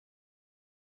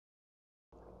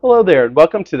Hello there, and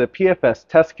welcome to the PFS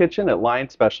Test Kitchen at Lion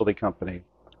Specialty Company.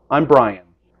 I'm Brian,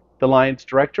 the Lion's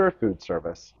Director of Food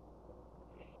Service.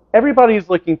 Everybody is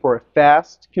looking for a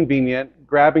fast, convenient,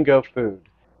 grab-and-go food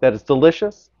that is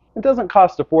delicious and doesn't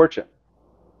cost a fortune.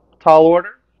 Tall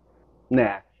order?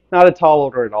 Nah, not a tall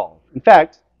order at all. In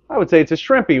fact, I would say it's a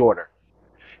shrimpy order.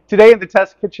 Today in the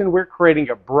Test Kitchen, we're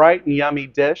creating a bright and yummy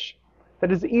dish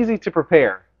that is easy to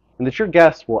prepare and that your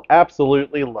guests will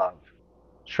absolutely love.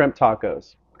 Shrimp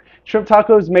tacos. Shrimp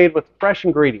tacos made with fresh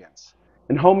ingredients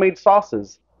and homemade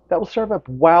sauces that will serve a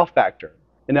wow factor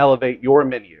and elevate your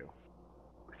menu.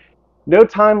 No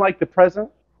time like the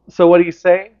present, so what do you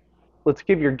say? Let's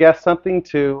give your guests something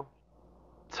to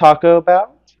taco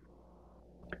about.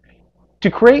 To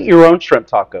create your own shrimp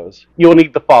tacos, you'll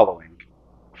need the following: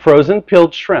 frozen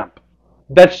peeled shrimp,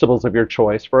 vegetables of your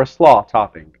choice for a slaw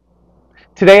topping.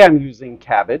 Today I'm using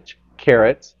cabbage,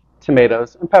 carrots,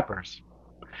 tomatoes, and peppers.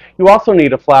 You also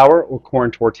need a flour or corn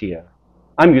tortilla.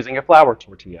 I'm using a flour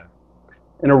tortilla.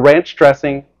 And a ranch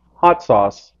dressing, hot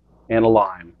sauce, and a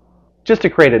lime. Just to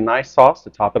create a nice sauce to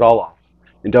top it all off.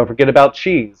 And don't forget about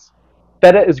cheese.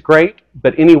 Feta is great,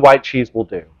 but any white cheese will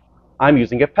do. I'm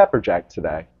using a pepper jack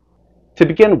today. To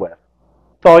begin with,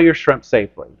 thaw your shrimp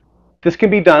safely. This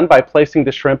can be done by placing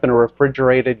the shrimp in a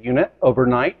refrigerated unit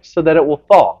overnight so that it will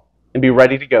thaw and be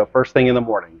ready to go first thing in the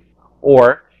morning.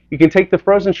 Or you can take the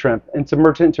frozen shrimp and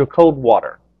submerge it into cold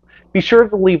water. Be sure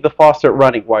to leave the faucet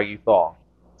running while you thaw.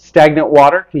 Stagnant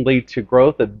water can lead to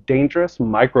growth of dangerous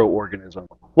microorganisms.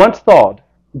 Once thawed,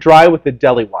 dry with a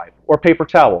deli wipe or paper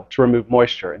towel to remove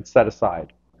moisture and set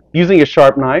aside. Using a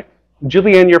sharp knife,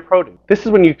 julienne your produce. This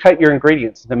is when you cut your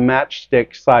ingredients into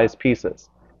matchstick-sized pieces.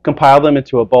 Compile them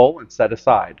into a bowl and set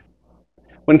aside.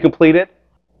 When completed,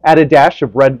 add a dash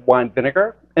of red wine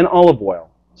vinegar and olive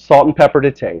oil, salt and pepper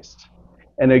to taste,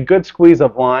 and a good squeeze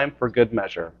of lime for good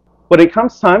measure. When it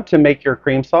comes time to make your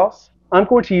cream sauce, I'm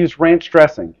going to use ranch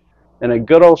dressing and a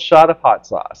good old shot of hot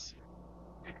sauce.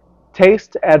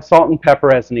 Taste, add salt and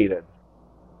pepper as needed.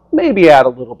 Maybe add a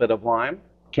little bit of lime,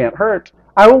 can't hurt.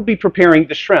 I will be preparing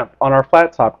the shrimp on our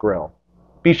flat top grill.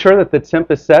 Be sure that the temp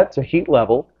is set to heat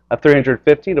level of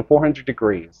 350 to 400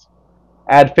 degrees.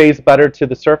 Add phase butter to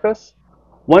the surface.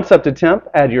 Once up to temp,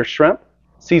 add your shrimp,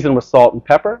 season with salt and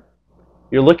pepper.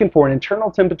 You're looking for an internal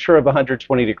temperature of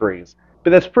 120 degrees,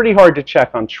 but that's pretty hard to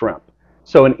check on shrimp.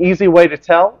 So an easy way to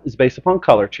tell is based upon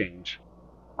color change.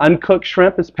 Uncooked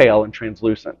shrimp is pale and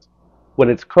translucent. When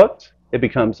it's cooked, it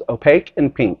becomes opaque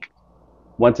and pink.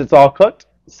 Once it's all cooked,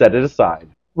 set it aside.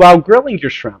 While grilling your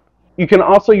shrimp, you can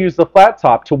also use the flat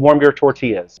top to warm your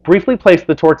tortillas. Briefly place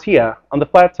the tortilla on the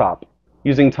flat top.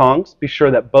 Using tongs, be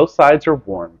sure that both sides are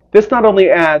warm. This not only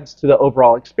adds to the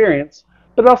overall experience,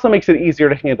 but it also makes it easier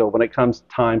to handle when it comes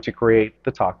time to create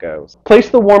the tacos. Place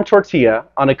the warm tortilla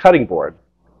on a cutting board.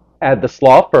 Add the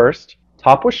slaw first,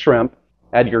 top with shrimp,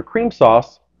 add your cream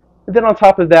sauce, and then on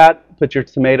top of that, put your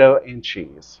tomato and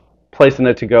cheese. Place in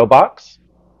a to-go box.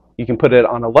 You can put it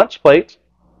on a lunch plate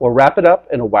or wrap it up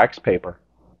in a wax paper.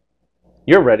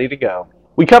 You're ready to go.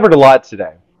 We covered a lot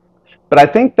today, but I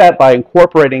think that by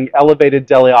incorporating elevated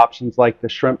deli options like the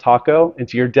shrimp taco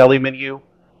into your deli menu,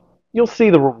 you'll see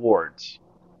the rewards.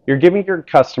 You're giving your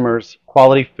customers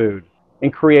quality food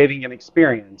and creating an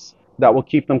experience that will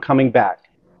keep them coming back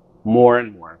more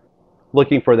and more,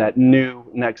 looking for that new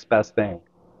next best thing.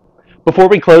 Before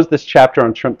we close this chapter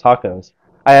on shrimp tacos,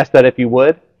 I ask that if you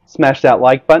would, smash that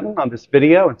like button on this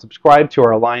video and subscribe to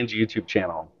our Lions YouTube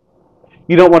channel.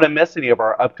 You don't want to miss any of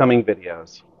our upcoming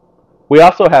videos. We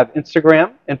also have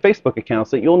Instagram and Facebook accounts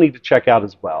that you'll need to check out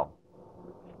as well.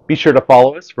 Be sure to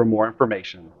follow us for more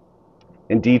information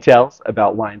and details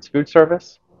about Lions Food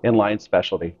Service and Lions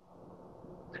Specialty.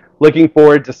 Looking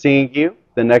forward to seeing you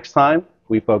the next time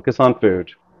we focus on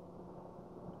food.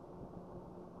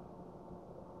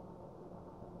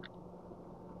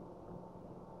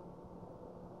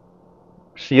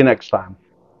 See you next time.